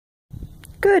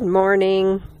Good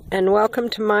morning and welcome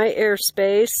to my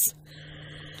airspace.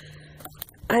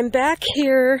 I'm back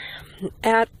here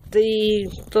at the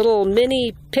little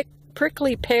mini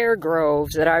prickly pear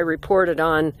groves that I reported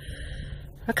on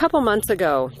a couple months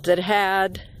ago that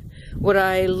had what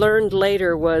I learned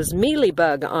later was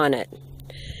mealybug on it.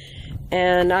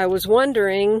 And I was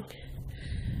wondering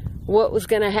what was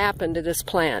going to happen to this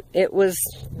plant. It was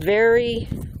very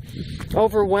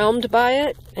overwhelmed by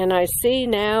it, and I see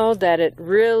now that it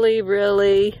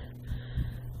really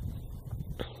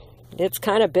it's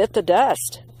kind of bit the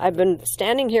dust. I've been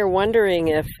standing here wondering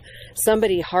if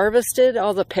somebody harvested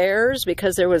all the pears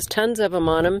because there was tons of them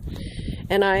on them,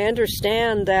 and I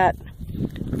understand that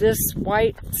this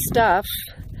white stuff,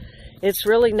 it's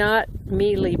really not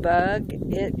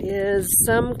mealybug. It is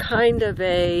some kind of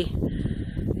a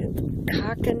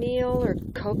Cochineal or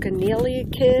Cochineal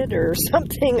kid or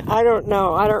something. I don't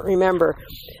know. I don't remember.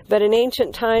 But in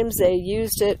ancient times they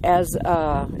used it as,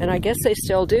 and I guess they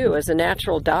still do, as a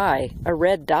natural dye, a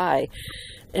red dye.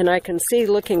 And I can see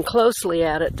looking closely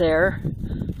at it there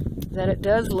that it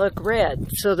does look red.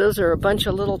 So those are a bunch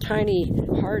of little tiny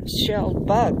hard-shelled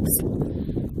bugs.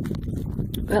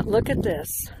 But look at this.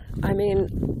 I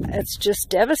mean, it's just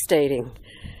devastating.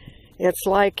 It's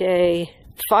like a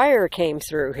fire came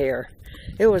through here.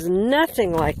 It was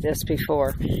nothing like this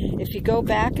before. If you go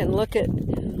back and look at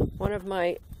one of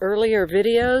my earlier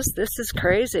videos, this is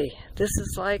crazy. This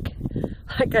is like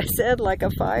I said, like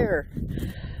a fire.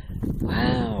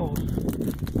 Wow.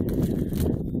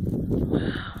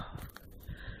 Wow.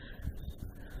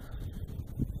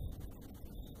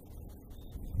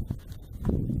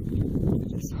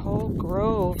 This whole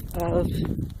grove of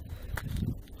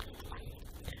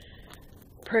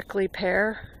prickly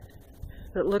pear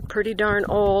that look pretty darn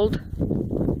old.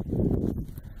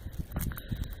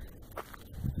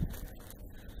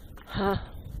 Huh.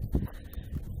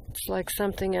 It's like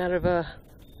something out of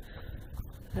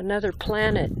another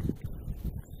planet.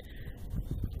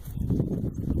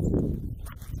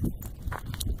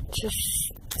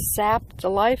 Just sapped the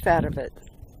life out of it.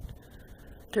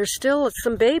 There's still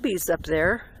some babies up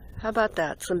there. How about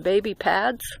that? Some baby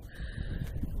pads.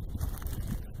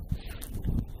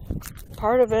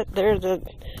 Part of it, there's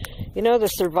the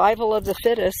survival of the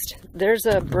fittest. There's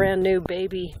a brand new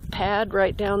baby pad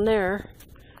right down there.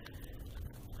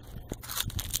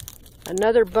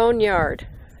 Another boneyard.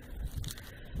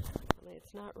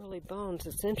 It's not really bones.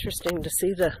 It's interesting to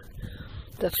see the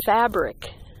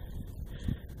fabric.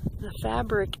 The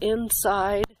fabric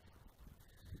inside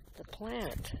the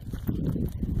plant.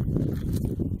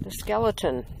 The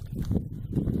skeleton.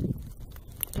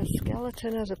 The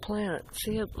skeleton of the plant.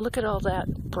 See, look at all that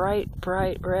bright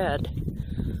red.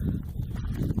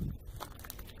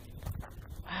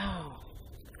 Wow.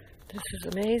 This is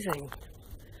amazing.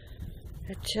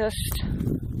 It just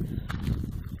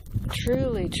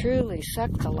truly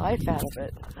sucked the life out of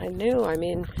it. I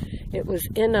mean, it was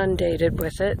inundated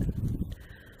with it.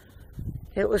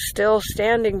 It was still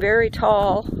standing very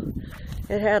tall.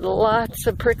 It had lots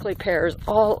of prickly pears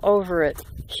all over it.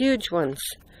 Huge ones.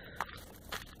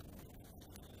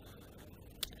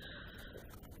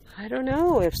 I don't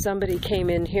know if somebody came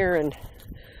in here and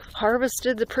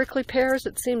harvested the prickly pears.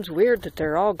 It seems weird that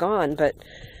they're all gone, but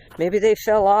maybe they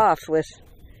fell off with,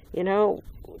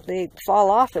 they fall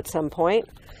off at some point.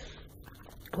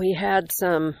 We had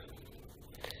some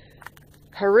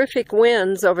horrific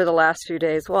winds over the last few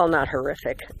days. Well, not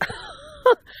horrific.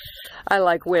 I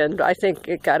like wind. I think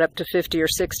it got up to 50 or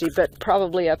 60, but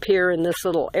probably up here in this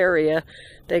little area,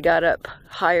 they got up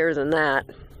higher than that.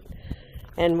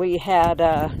 And we had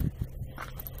a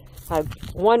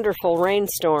wonderful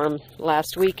rainstorm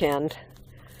last weekend.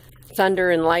 Thunder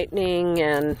and lightning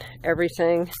and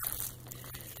everything.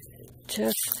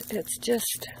 It's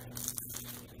just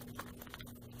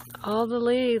all the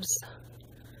leaves,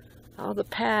 all the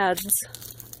pads,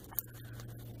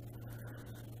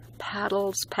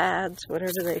 pads,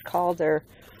 whatever they call their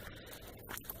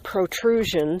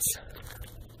protrusions.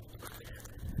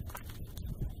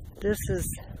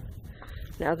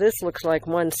 Now this looks like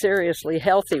one seriously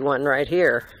healthy one right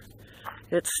here.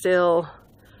 It's still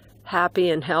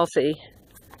happy and healthy.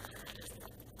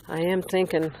 I am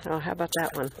thinking, oh, how about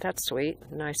that one? That's sweet.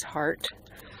 Nice heart.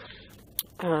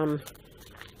 And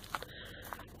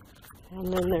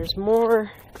then there's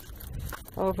more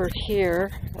over here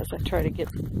as I try to get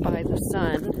by the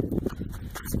sun.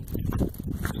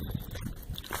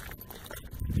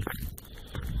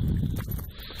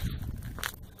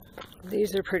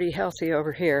 These are pretty healthy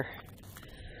over here.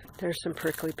 There's some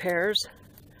prickly pears.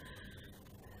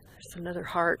 There's another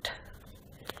heart.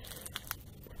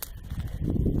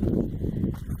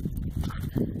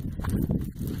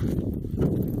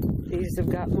 have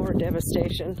got more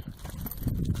devastation.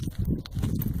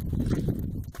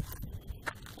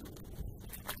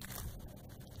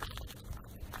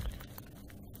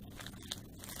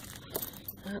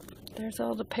 Oh, there's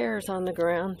all the pears on the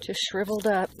ground, just shriveled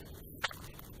up.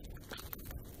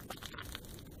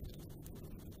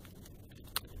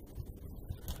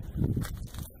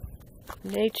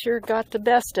 Nature got the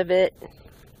best of it.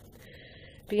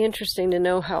 Be interesting to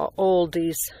know how old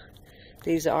these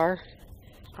are.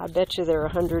 I bet you they're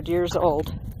 100 years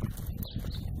old.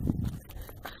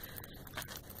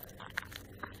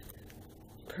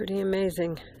 Pretty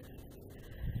amazing.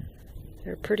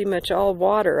 They're pretty much all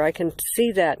water. I can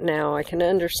see that now. I can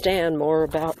understand more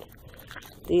about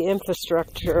the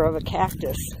infrastructure of a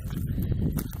cactus,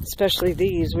 especially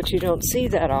these, which you don't see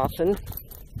that often,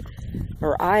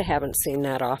 or I haven't seen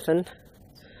that often.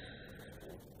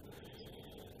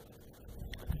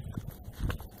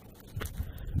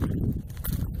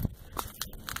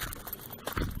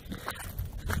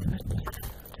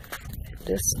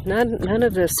 None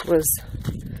of this has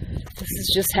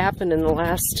just happened in the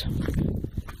last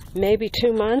maybe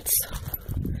 2 months.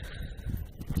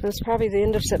 It's probably the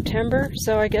end of September,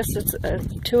 so I guess it's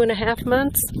 2.5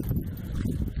 months.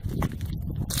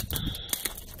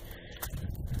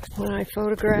 When I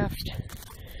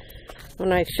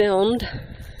filmed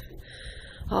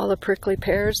all the prickly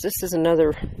pears. This is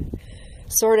another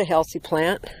sort of healthy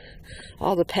plant.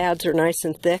 All the pads are nice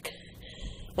and thick.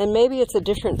 And maybe it's a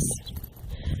different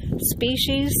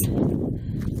species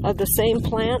of the same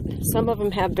plant. Some of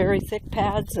them have very thick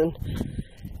pads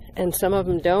and some of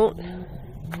them don't.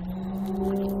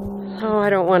 Oh, I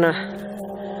don't want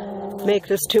to make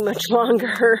this too much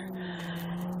longer.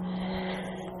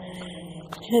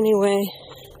 Anyway,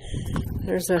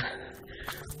 there's a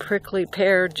prickly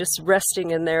pear just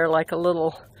resting in there like a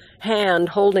little hand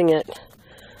holding it.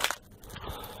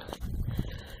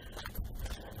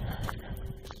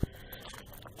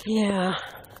 Yeah,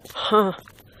 huh,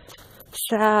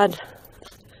 sad,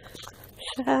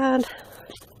 sad.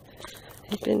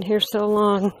 I've been here so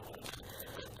long.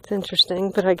 It's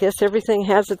interesting, but I guess everything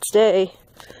has its day.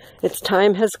 Its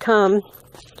time has come.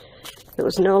 It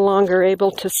was no longer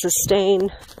able to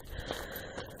sustain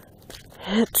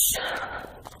its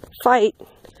fight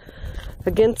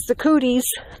against the cooties,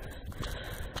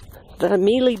 the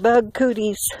mealy bug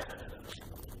cooties.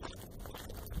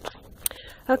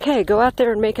 Okay, go out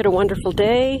there and make it a wonderful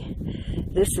day.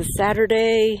 This is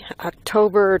Saturday,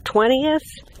 October 20th,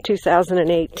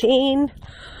 2018.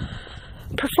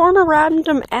 Perform a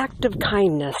random act of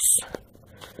kindness.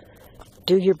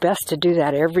 Do your best to do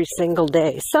that every single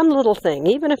day. Some little thing,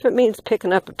 even if it means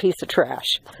picking up a piece of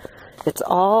trash. It's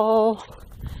all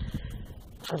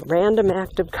a random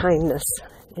act of kindness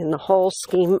in the whole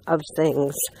scheme of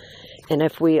things. And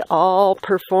if we all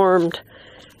performed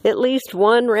at least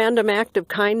one random act of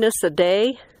kindness a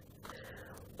day,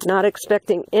 not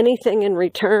expecting anything in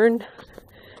return,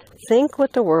 think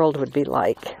what the world would be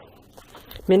like.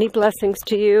 Many blessings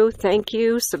to you. Thank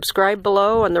you. Subscribe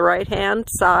below on the right-hand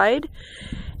side.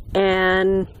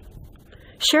 And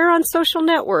share on social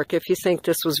network if you think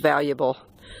this was valuable.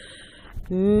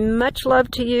 Much love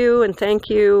to you and thank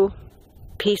you.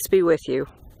 Peace be with you.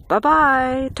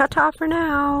 Bye-bye. Ta-ta for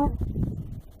now.